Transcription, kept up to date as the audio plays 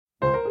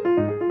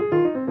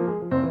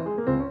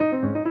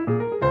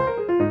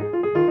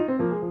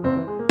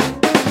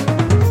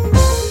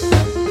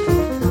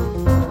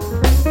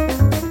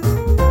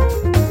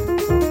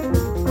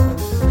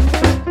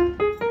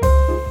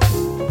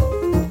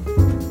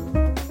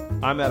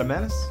I'm Adam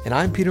Manis. And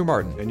I'm Peter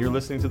Martin. And you're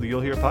listening to the You'll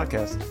Hear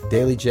podcast.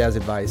 Daily jazz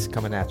advice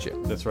coming at you.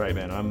 That's right,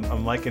 man.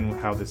 I'm liking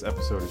how this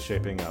episode is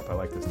shaping up. I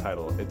like this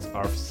title. It's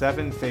our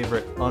 7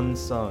 favorite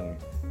unsung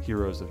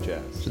heroes of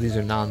jazz. So these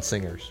are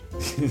non-singers.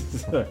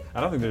 I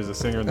don't think there's a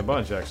singer in the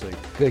bunch, actually.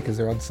 Good, because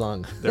they're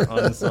unsung. They're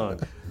unsung.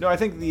 No, I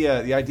think the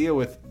idea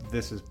with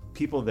this is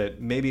people that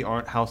maybe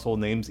aren't household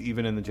names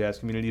even in the jazz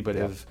community, but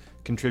have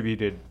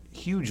contributed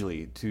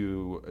hugely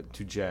to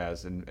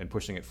jazz and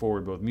pushing it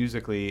forward both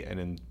musically and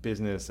in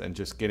business and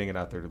just getting it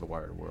out there to the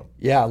wider world.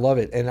 Yeah, I love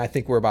it. And I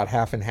think we're about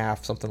half and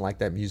half, something like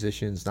that,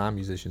 musicians,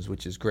 non-musicians,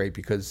 which is great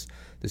because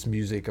this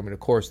music, I mean, of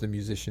course, the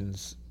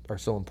musicians are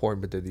so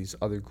important, but there are these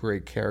other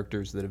great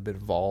characters that have been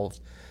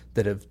involved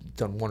that have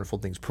done wonderful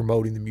things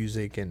promoting the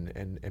music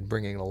and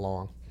bringing it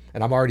along.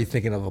 And I'm already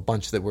thinking of a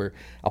bunch that we're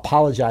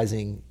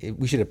apologizing.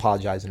 We should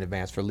apologize in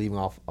advance for leaving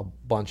off a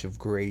bunch of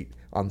great,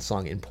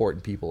 unsung,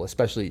 important people,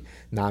 especially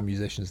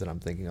non-musicians that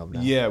I'm thinking of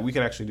now. Yeah, we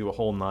could actually do a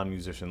whole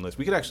non-musician list.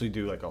 We could actually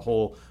do like a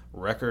whole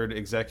record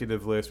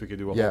executive list. We could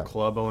do a whole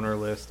club owner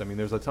list. I mean,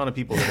 there's a ton of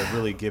people that have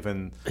really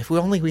given... If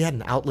we had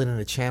an outlet and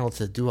a channel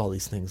to do all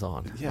these things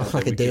on. Yeah,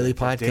 like a daily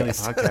podcast. Daily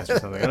podcast or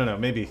something. I don't know.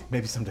 Maybe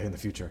someday in the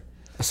future.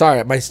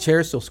 Sorry, my chair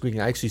is still squeaking.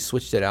 I actually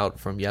switched it out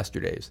from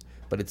yesterday's.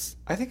 But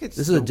I think it's.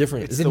 This is a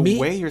different. It's is it the me?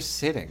 way you're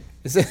sitting.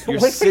 You're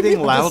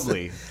sitting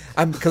loudly.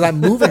 Because I'm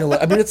moving a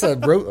little. I mean, it's a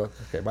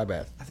okay. My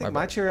bad. I think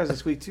my chair has a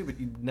squeak too, but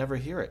you never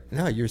hear it.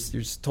 No, you're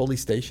totally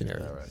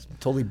stationary. All right.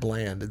 Totally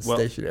bland and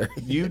stationary.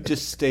 You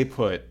just stay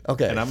put.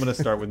 Okay. And I'm going to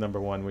start with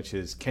number 1, which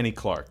is Kenny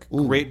Clarke.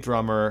 Ooh. Great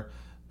drummer.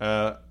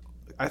 I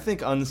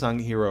think unsung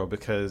hero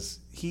because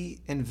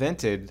he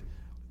invented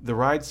the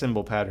ride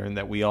cymbal pattern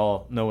that we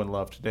all know and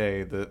love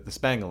today, the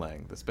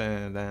spangalang,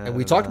 and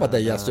we talked about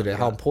that yesterday,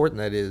 how important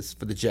that is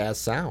for the jazz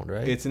sound,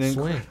 right? It's an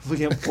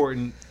incredibly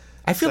important.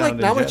 I feel like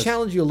now I'm going to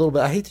challenge you a little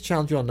bit. I hate to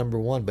challenge you on number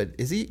 1, but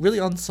is he really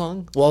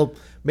unsung? Well,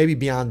 maybe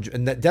beyond,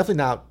 and definitely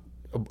not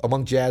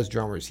among jazz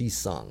drummers. He's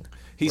sung.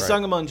 He's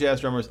sung among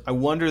jazz drummers. I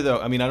wonder, though.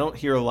 I mean, I don't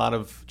hear a lot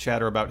of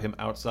chatter about him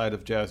outside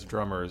of jazz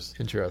drummers.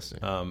 Interesting.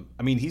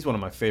 I mean, he's one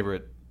of my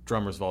favorite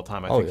drummers of all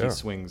time. I think he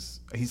swings.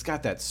 He's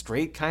got that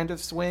straight kind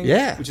of swing,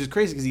 which is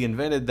crazy because he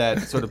invented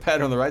that sort of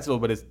pattern on the right cymbal,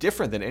 but it's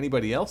different than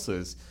anybody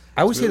else's.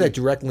 I always say that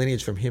direct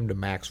lineage from him to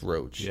Max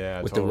Roach,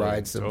 with the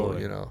ride cymbal,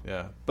 totally.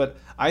 Yeah, but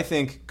I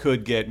think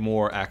could get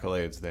more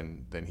accolades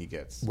than he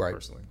gets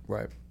personally.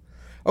 Right.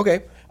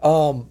 Okay.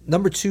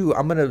 Number 2,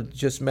 I'm going to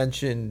just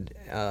mention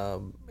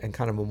and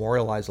kind of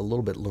memorialize a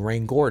little bit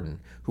Lorraine Gordon,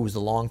 who was the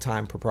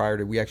longtime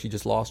proprietor. We actually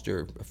just lost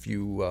her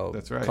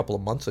a couple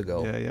of months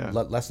ago,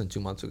 less than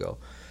 2 months ago.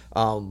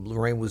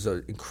 Lorraine was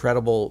an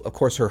incredible. Of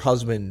course, her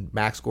husband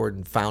Max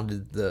Gordon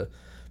founded the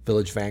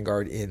Village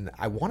Vanguard in,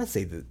 I want to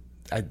say the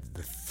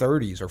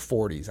 30s or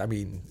 40s. I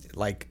mean,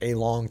 like a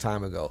long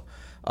time ago.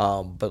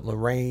 But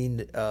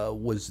Lorraine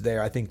was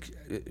there. I think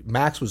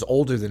Max was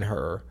older than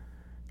her.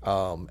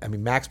 I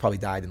mean, Max probably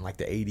died in like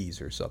the 80s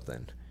or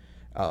something.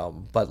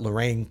 But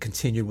Lorraine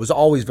was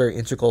always very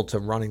integral to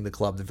running the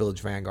club, the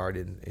Village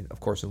Vanguard, of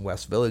course, in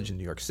West Village in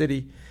New York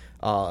City.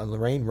 And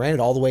Lorraine ran it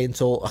all the way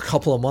until a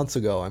couple of months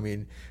ago. I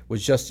mean,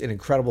 was just an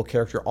incredible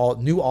character.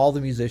 Knew all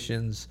the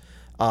musicians.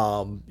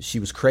 She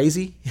was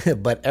crazy,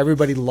 but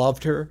everybody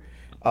loved her.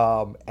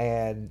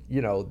 And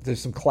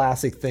there's some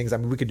classic things. I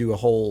mean, we could do a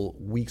whole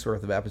week's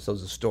worth of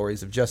episodes of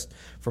stories of just,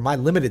 from my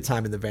limited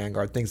time in the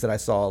Vanguard, things that I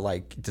saw,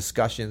 like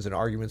discussions and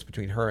arguments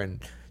between her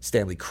and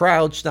Stanley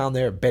Crouch down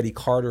there, Betty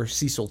Carter,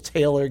 Cecil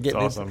Taylor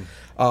getting awesome.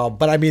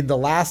 But I mean, the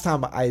last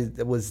time I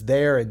was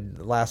there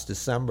in last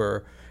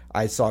December,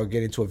 I saw her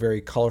get into a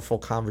very colorful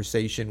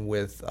conversation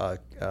with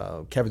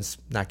not Kevin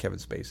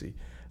Spacey.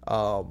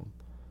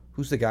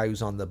 Who's the guy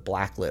who's on the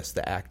Blacklist,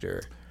 the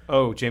actor?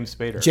 Oh, James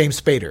Spader. James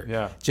Spader.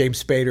 Yeah.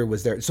 James Spader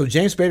was there. So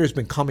James Spader's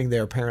been coming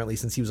there apparently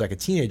since he was like a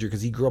teenager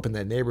because he grew up in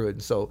that neighborhood.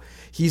 And so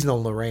he's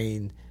known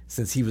Lorraine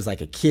since he was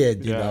like a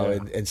kid, you know,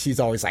 and she's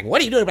always like,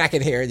 what are you doing back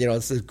in here?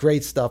 It's this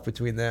great stuff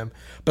between them.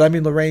 But I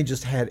mean, Lorraine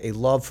just had a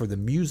love for the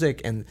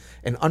music and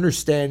an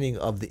understanding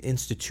of the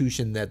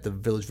institution that the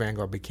Village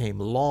Vanguard became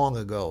long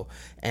ago.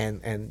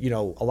 And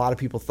a lot of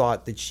people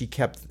thought that she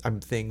kept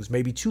things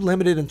maybe too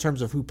limited in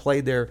terms of who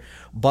played there.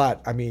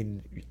 But I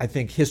mean, I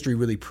think history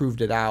really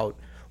proved it out.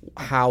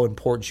 How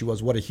important she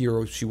was, what a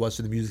hero she was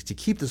to the music, to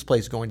keep this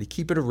place going, to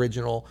keep it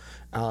original.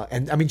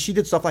 And I mean, she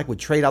did stuff like would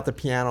trade out the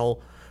piano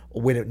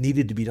when it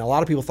needed to be done. A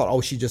lot of people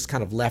thought, she just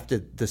kind of left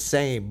it the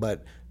same,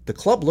 but the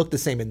club looked the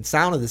same and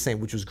sounded the same,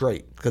 which was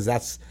great because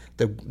that's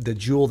the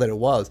jewel that it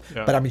was.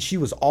 Yeah. But I mean, she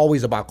was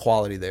always about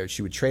quality there.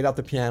 She would trade out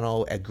the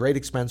piano at great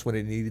expense when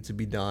it needed to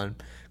be done.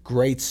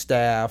 Great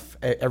staff,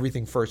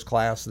 everything first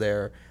class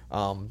there.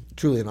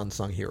 Truly an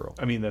unsung hero.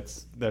 I mean,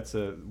 that's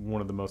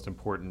one of the most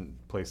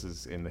important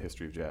places in the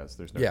history of jazz.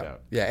 There's no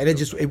doubt. Yeah, and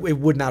it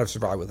would not have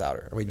survived without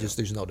her. I mean,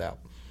 there's no doubt.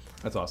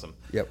 That's awesome.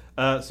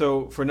 Yep.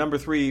 So for number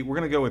 3, we're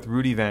going to go with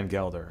Rudy Van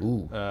Gelder.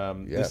 Ooh,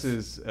 yes. This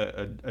is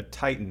a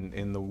titan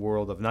in the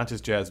world of not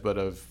just jazz, but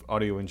of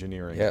audio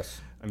engineering. Yes.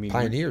 I mean,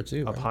 pioneer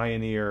too. A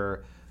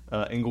pioneer.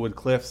 Inglewood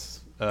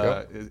Cliffs.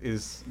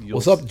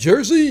 What's up,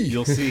 Jersey?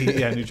 You'll see,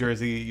 New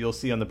Jersey. You'll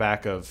see on the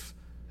back of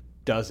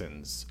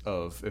dozens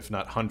of, if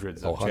not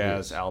hundreds, of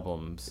jazz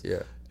albums.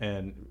 Yeah,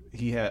 and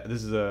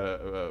this is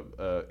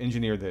a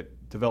engineer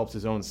that develops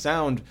his own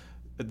sound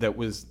that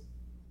was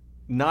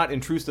not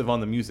intrusive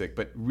on the music,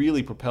 but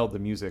really propelled the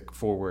music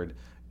forward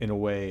in a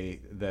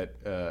way that,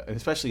 and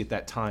especially at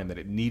that time, that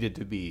it needed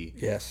to be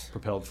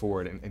propelled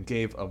forward, and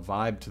gave a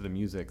vibe to the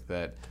music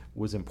that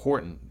was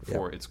important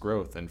for its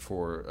growth and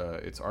for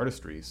its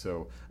artistry.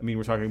 So, I mean,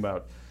 we're talking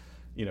about,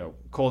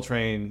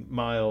 Coltrane,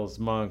 Miles,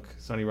 Monk,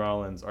 Sonny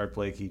Rollins, Art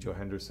Blakey, Joe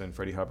Henderson,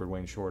 Freddie Hubbard,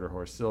 Wayne Shorter,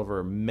 Horace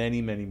Silver,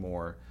 many, many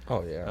more.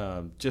 Oh,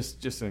 yeah.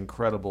 Just an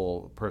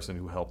incredible person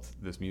who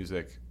helped this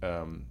music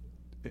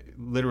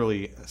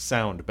literally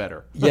sound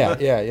better. Yeah.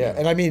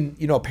 And I mean,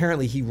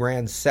 apparently he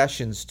ran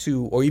sessions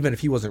too, or even if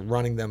he wasn't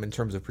running them in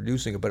terms of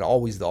producing it, but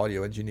always the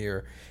audio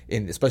engineer,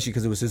 especially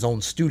because it was his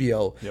own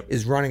studio,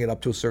 is running it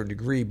up to a certain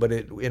degree, but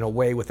in a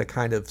way with a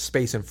kind of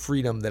space and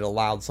freedom that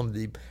allowed some of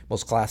the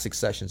most classic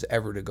sessions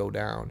ever to go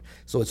down.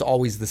 So it's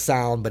always the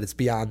sound, but it's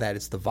beyond that.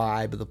 It's the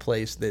vibe of the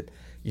place that,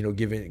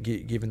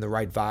 given the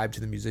right vibe to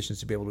the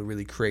musicians to be able to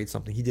really create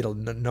something. He did a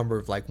number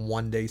of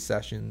one-day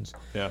sessions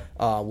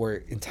where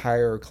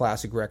entire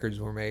classic records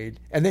were made.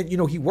 And then,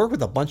 he worked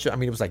with a bunch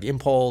of, it was like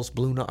Impulse,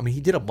 Blue Note.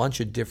 He did a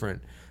bunch of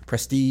different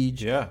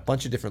Prestige,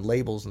 bunch of different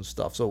labels and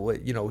stuff. So,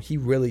 he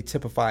really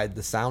typified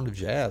the sound of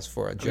jazz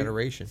for a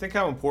generation. Think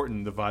how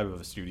important the vibe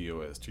of a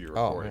studio is to your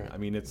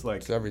recording.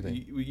 It's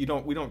everything. We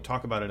don't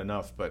talk about it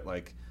enough, but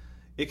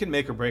it can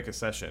make or break a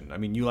session.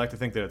 You like to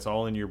think that it's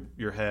all in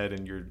your head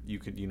and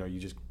you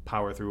just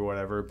power through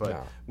whatever.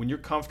 But when you're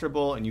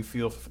comfortable and you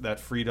feel that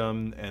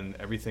freedom and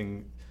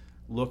everything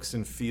looks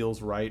and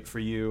feels right for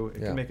you,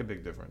 it can make a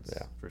big difference.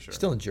 Yeah, for sure.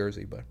 Still in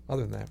Jersey, but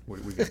other than that, what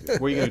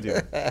are you gonna do?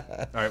 All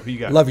right, who you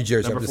got? Love you,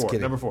 Jersey. Number I'm just four.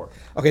 kidding. Number 4.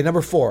 Okay,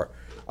 number 4.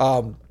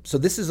 So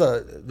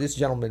this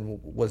gentleman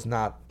was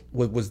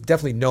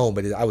definitely known,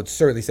 but I would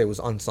certainly say was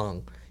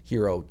unsung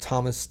hero.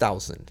 Thomas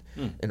Staussend,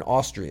 an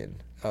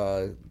Austrian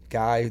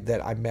guy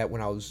that I met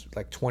when I was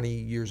 20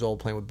 years old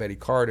playing with Betty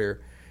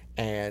Carter,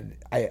 and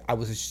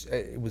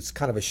it was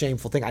kind of a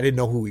shameful thing. I didn't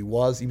know who he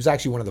was. He was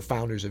actually one of the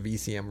founders of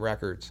ECM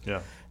Records.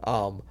 Yeah.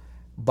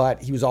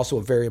 But he was also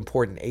a very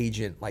important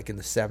agent in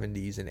the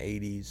 70s and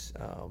 80s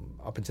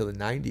up until the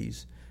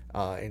 90s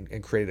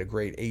and created a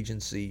great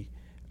agency,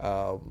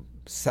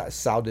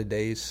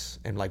 Saudades,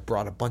 and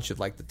brought a bunch of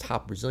the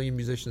top Brazilian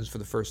musicians for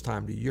the first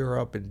time to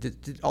Europe and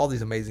did all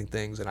these amazing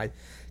things. And I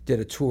did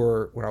a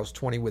tour when I was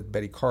 20 with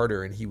Betty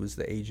Carter, and he was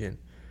the agent,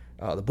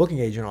 the booking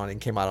agent on it,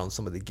 and came out on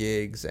some of the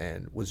gigs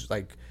and was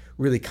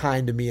really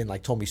kind to me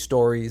and told me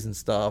stories and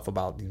stuff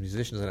about these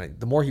musicians. And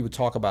the more he would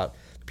talk about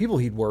the people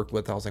he'd worked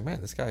with, I was like,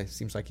 man, this guy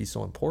seems like he's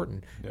so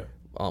important. Yeah.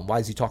 Why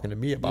is he talking to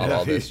me about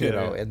all this?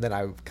 And then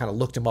I kind of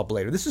looked him up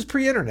later. This is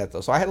pre-internet though,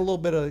 so I had a little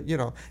bit of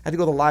I had to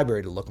go to the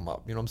library to look him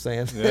up. You know what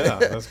I'm saying? Yeah,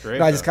 that's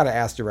great. I just kind of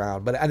asked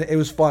around, but it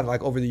was fun.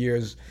 Over the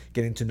years,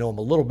 getting to know him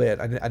a little bit.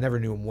 I never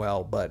knew him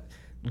well, but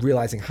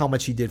realizing how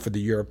much he did for the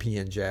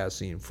European jazz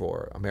scene,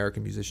 for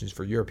American musicians,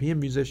 for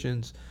European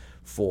musicians,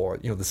 for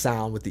the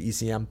sound with the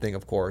ECM thing,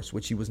 of course,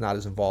 which he was not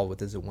as involved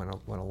with as it went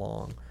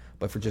along.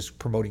 But for just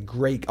promoting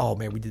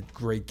we did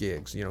great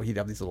gigs. He'd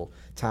have these little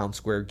town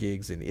square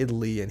gigs in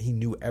Italy, and he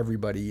knew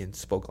everybody and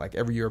spoke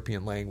every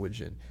European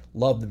language and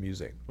loved the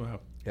music.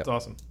 Wow, that's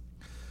awesome.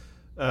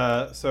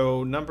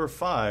 So number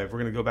 5, we're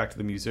going to go back to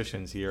the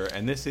musicians here,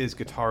 and this is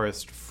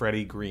guitarist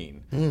Freddie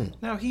Green.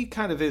 Now he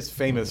kind of is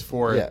famous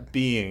for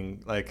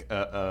being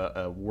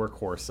a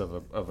workhorse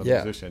of a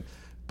musician,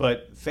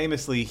 but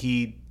famously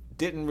he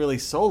didn't really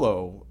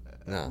solo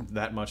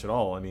that much at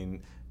all.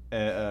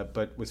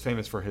 But was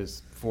famous for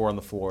his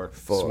 4-on-the-floor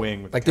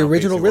swing with the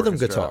original rhythm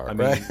orchestra.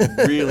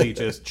 guitar. Really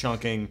just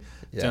chunking.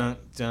 Dun,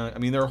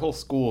 dun. There are whole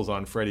schools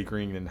on Freddie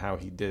Green and how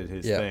he did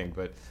his thing,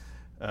 but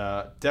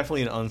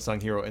definitely an unsung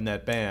hero in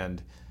that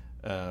band,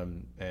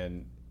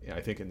 and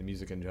I think in the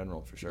music in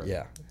general for sure.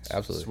 Yeah,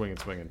 absolutely.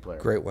 Swinging player.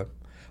 Great one.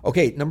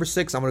 Okay, number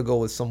 6, I'm going to go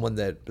with someone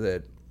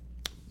that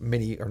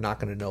many are not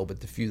going to know, but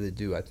the few that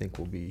do, I think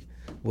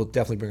will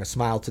definitely bring a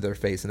smile to their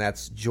face, and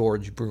that's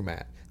George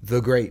Brumat. The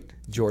great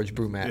George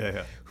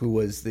Brumat, who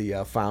was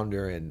the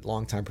founder and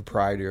longtime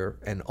proprietor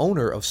and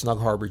owner of Snug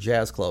Harbor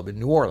Jazz Club in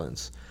New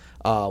Orleans.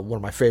 One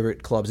of my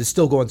favorite clubs. It's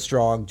still going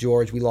strong.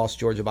 We lost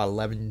George about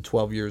 11,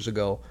 12 years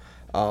ago.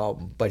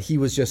 But he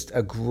was just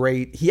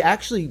he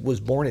actually was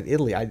born in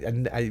Italy.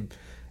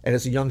 And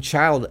as a young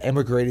child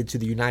emigrated to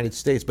the United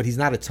States, but he's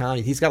not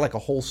Italian. He's got a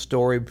whole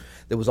story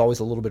that was always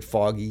a little bit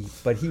foggy,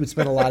 but he would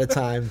spend a lot of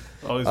time.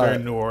 Always very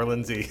New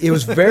Orleans-y. It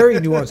was very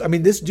New Orleans.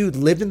 This dude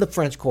lived in the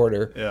French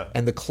Quarter,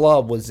 and the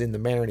club was in the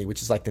Marigny,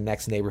 which is the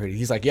next neighborhood.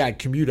 He's I'd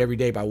commute every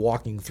day by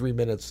walking 3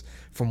 minutes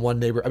from one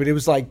neighborhood. It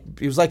was like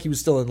he was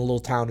still in a little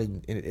town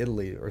in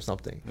Italy or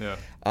something.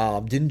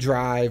 Yeah. Didn't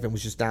drive and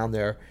was just down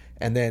there.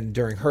 And then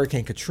during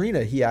Hurricane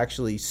Katrina, he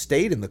actually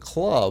stayed in the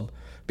club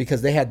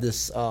because they had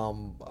this,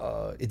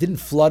 it didn't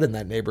flood in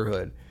that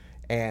neighborhood,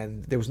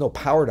 and there was no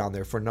power down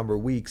there for a number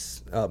of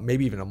weeks,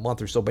 maybe even a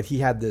month or so. But he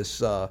had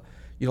this,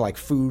 like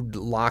food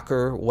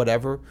locker,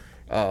 whatever.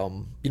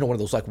 One of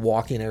those like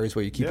walk-in areas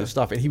where you keep your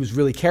stuff. And he was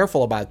really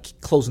careful about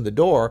closing the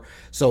door,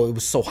 so it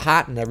was so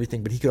hot and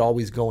everything, but he could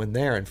always go in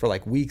there. And for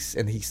like weeks,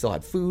 and he still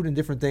had food and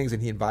different things,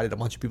 and he invited a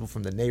bunch of people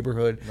from the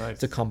neighborhood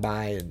to come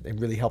by and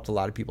really helped a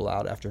lot of people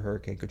out after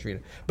Hurricane Katrina.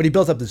 But he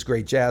built up this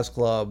great jazz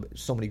club,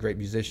 so many great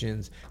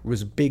musicians. He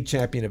was a big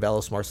champion of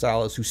Ellis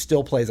Marsalis, who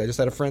still plays. I just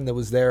had a friend that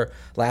was there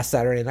last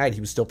Saturday night. He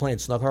was still playing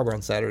Snug Harbor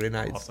on Saturday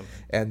nights. Awesome.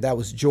 And that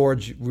was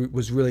George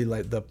was really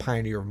like the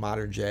pioneer of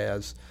modern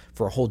jazz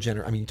for a whole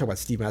generation. I mean, you talk about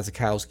Steve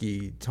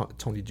Mazikowski,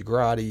 Tony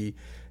DeGrati,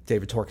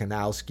 David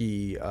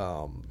Torkanowski,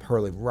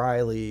 Herlin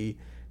Riley,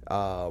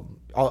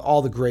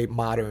 all the great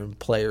modern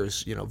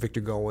players.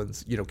 Victor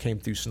Goins, came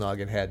through Snug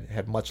and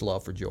had much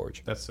love for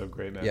George. That's so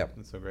great, man. Yeah,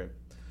 that's so great.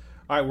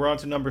 All right, we're on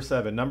to number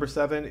 7. Number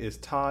 7 is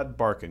Todd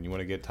Barkin. You want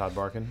to get Todd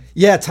Barkin?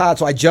 Yeah, Todd.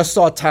 So I just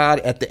saw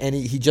Todd at the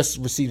NE. He just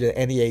received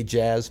an NEA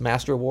Jazz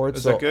Master Award.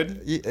 Is that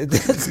good?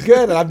 That's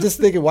good. And I'm just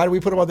thinking, why do we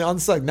put him on the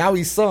Unsung? Now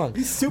he's sung.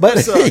 He's super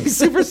sung. He's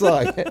super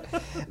sung.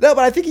 No, but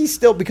I think he's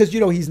still, because,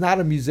 he's not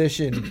a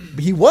musician.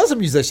 He was a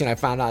musician, I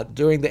found out,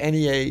 during the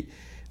NEA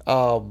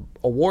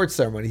award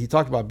ceremony. He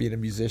talked about being a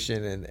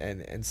musician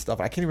and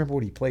stuff. I can't remember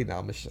what he played now.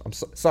 I'm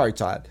sorry,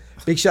 Todd.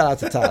 Big shout out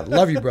to Todd.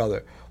 Love you,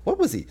 brother. What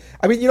was he?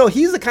 I mean,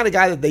 he's the kind of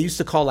guy that they used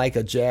to call like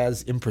a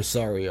jazz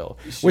impresario,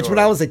 which when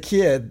I was a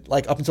kid,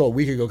 like up until a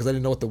week ago, because I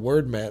didn't know what the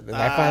word meant, and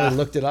I finally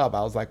looked it up.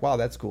 I was like, wow,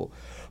 that's cool.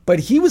 But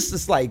he was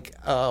just like,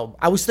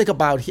 I was thinking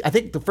about, I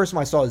think the first time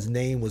I saw his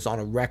name was on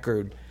a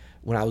record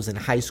when I was in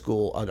high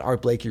school, an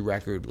Art Blakey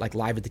record, like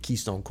Live at the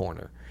Keystone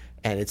Corner.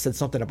 And it said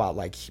something about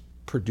like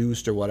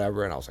produced or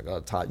whatever, and I was like,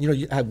 oh, Todd.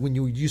 When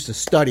you used to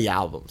study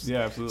albums. Yeah,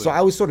 absolutely. So I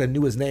always sort of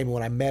knew his name, and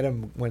when I met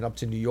him, went up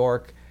to New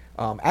York.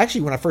 Actually,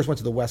 when I first went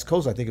to the West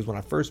Coast, I think is when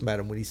I first met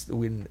him.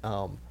 When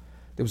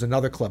there was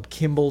another club,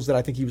 Kimball's, that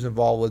I think he was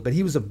involved with. But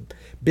he was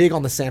big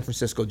on the San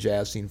Francisco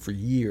jazz scene for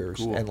years,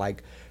 cool. And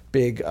like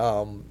big.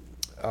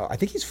 I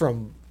think he's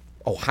from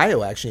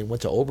Ohio actually, and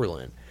went to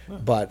Oberlin. Huh.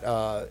 But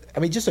I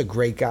mean, just a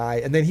great guy.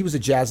 And then he was a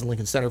Jazz in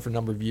Lincoln Center for a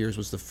number of years.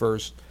 Was the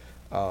first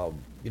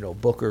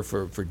booker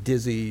for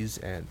Dizzy's,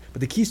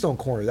 but the Keystone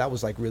Corner, that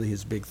was like really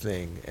his big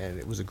thing, and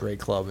it was a great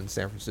club in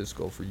San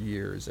Francisco for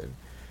years. And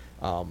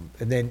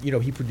then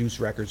he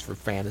produced records for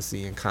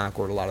Fantasy and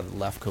Concord, a lot of the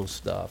Left Coast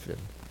stuff. And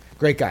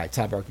great guy,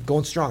 Todd Barkin,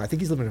 going strong. I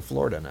think he's living in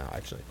Florida now,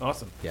 actually.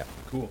 Awesome. Yeah.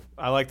 Cool.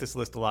 I like this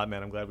list a lot,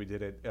 man. I'm glad we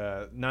did it.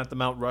 Not the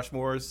Mount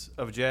Rushmores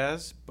of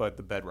jazz, but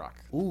the bedrock.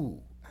 Ooh,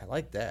 I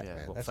like that,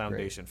 man. Well, that's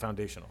foundation.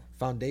 Great.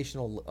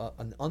 Foundational,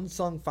 an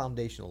unsung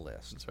foundational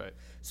list. That's right.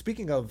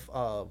 Speaking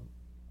of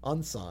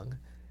unsung,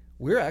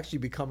 we're actually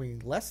becoming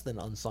less than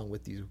unsung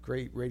with these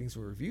great ratings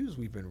and reviews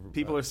we've been.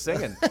 People are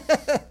singing.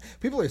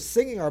 People are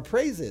singing our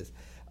praises.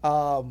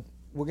 We're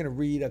going to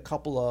read a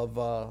couple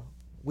of.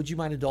 Would you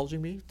mind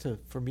indulging me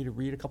for me to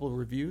read a couple of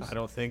reviews? I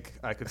don't think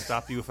I could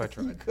stop you if I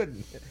tried. You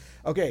couldn't.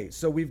 Okay,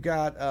 so we've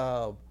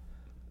got.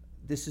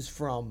 This is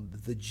from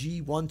the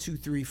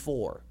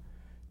G1234.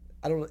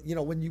 I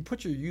don't. When you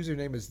put your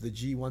username as the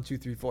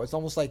G1234, it's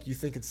almost like you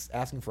think it's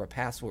asking for a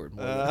password.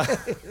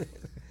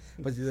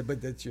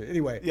 But that's your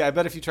anyway. Yeah, I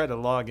bet if you tried to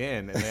log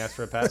in and they asked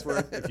for a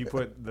password, if you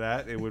put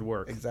that, it would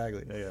work.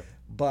 Exactly. Yeah.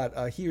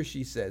 But he or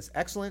she says,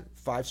 excellent,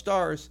 5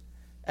 stars,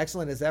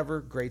 excellent as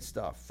ever, great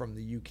stuff from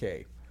the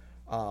UK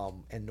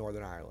and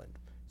Northern Ireland.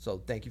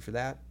 So thank you for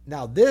that.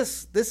 Now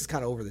this is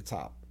kind of over the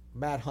top.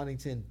 Matt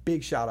Huntington,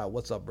 big shout out.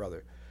 What's up,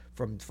 brother?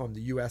 From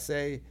the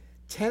USA.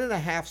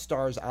 10.5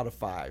 stars out of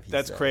 5.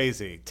 That's said.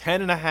 Crazy.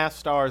 10.5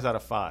 stars out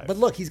of 5. But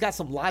look, he's got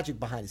some logic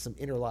behind it, some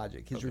inner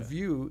logic. His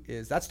review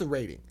is, that's the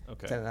rating,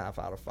 10.5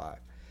 out of 5.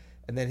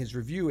 And then his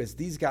review is,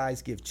 these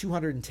guys give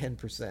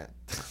 210%.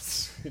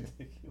 That's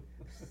ridiculous.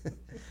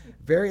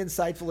 Very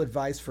insightful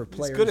advice for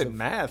players. He's good at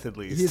math, at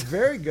least. He's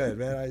very good,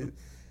 man.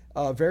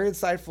 Very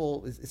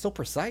insightful. It's so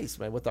precise,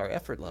 man, with our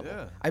effort level.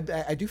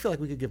 Yeah. I do feel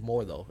like we could give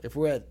more, though. If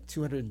we're at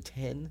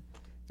 210,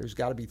 there's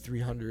got to be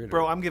 300.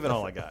 Bro, I'm giving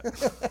all I got.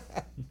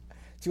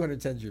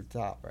 210 is your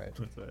top, right?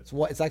 That's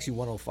right. It's actually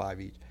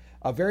 105 each.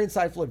 Very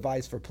insightful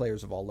advice for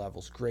players of all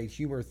levels. Great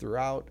humor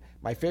throughout.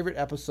 My favorite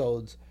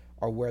episodes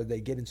are where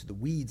they get into the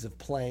weeds of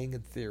playing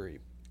and theory.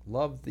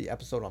 Love the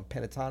episode on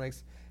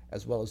pentatonics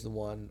as well as the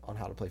one on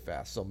how to play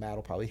fast. So Matt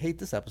will probably hate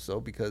this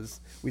episode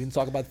because we didn't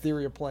talk about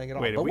theory of playing at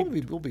all. But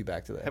we'll be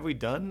back to that. Have we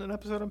done an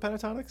episode on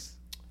pentatonics?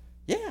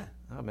 Yeah.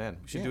 Oh, man.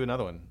 We should do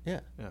another one.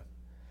 Yeah.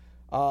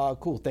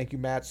 Cool. Thank you,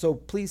 Matt. So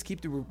please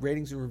keep the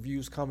ratings and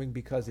reviews coming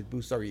because it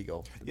boosts our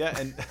ego. Yeah,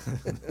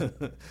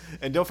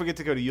 and don't forget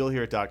to go to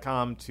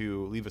you'llhearit.com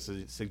to leave us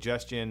a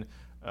suggestion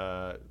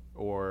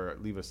or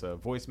leave us a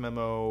voice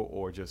memo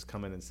or just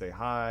come in and say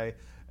hi.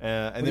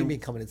 What do you mean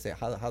come in and say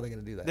how are they going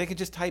to do that? They can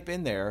just type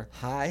in there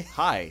hi.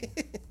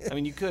 I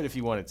mean, you could if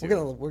you wanted to.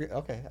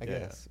 Okay, I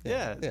guess.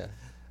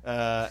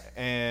 Yeah.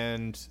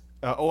 And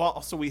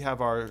also we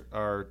have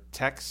our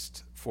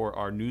text for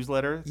our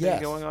newsletter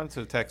thing going on.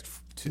 So text.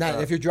 Now,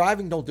 if you're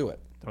driving, don't do it.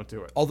 Don't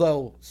do it.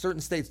 Although certain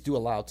states do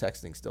allow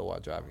texting still while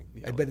driving,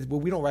 but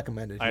we don't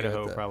recommend it.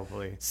 Idaho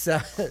probably.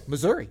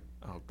 Missouri,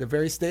 the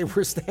very state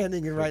we're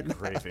standing in right now.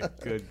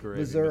 Good gravy,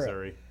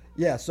 Missouri.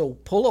 Yeah, so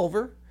pull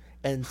over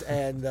and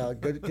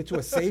get to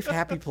a safe,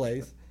 happy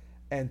place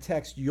and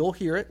text. You'll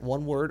hear it,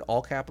 one word,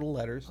 all capital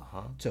letters,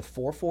 to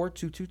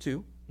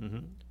 44222.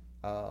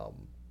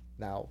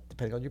 Now,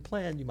 depending on your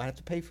plan, you might have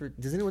to pay for.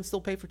 Does anyone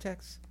still pay for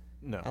texts?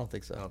 No, I don't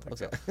think so.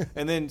 So.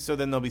 And then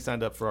they'll be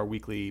signed up for our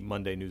weekly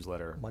Monday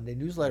newsletter.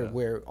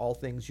 Where all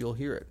things you'll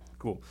hear it.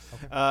 Cool.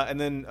 Okay. And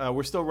then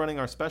we're still running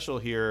our special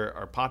here,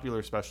 our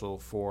popular special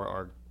for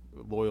our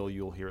loyal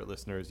You'll Hear It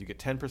listeners. You get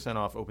 10%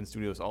 off Open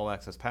Studios All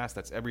Access Pass.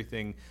 That's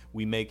everything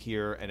we make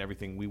here and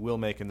everything we will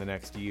make in the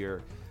next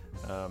year.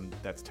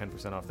 That's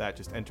 10% off that.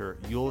 Just enter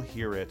You'll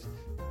Hear It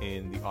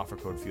in the offer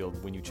code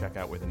field when you check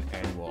out with an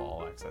annual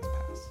All Access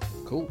Pass.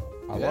 Cool.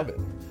 I love it.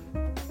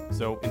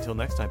 So until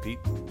next time, Pete.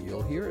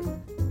 You'll hear it.